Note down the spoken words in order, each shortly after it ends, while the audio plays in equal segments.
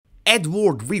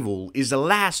Edward Weevil is the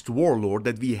last warlord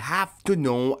that we have to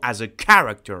know as a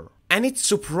character. And it's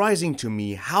surprising to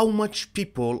me how much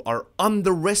people are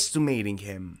underestimating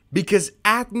him. Because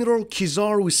Admiral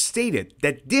Kizaru stated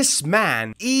that this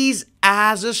man is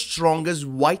as strong as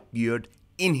Whitebeard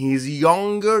in his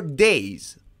younger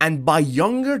days. And by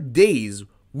younger days,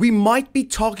 we might be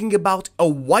talking about a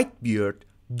Whitebeard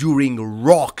during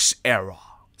Rock's era.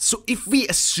 So if we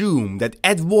assume that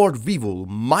Edward Weevil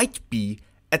might be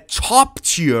a top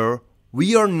tier,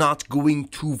 we are not going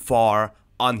too far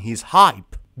on his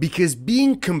hype. Because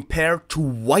being compared to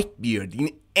Whitebeard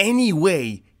in any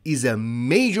way is a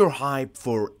major hype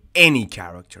for any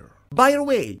character. By the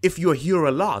way, if you're here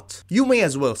a lot, you may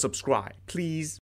as well subscribe, please.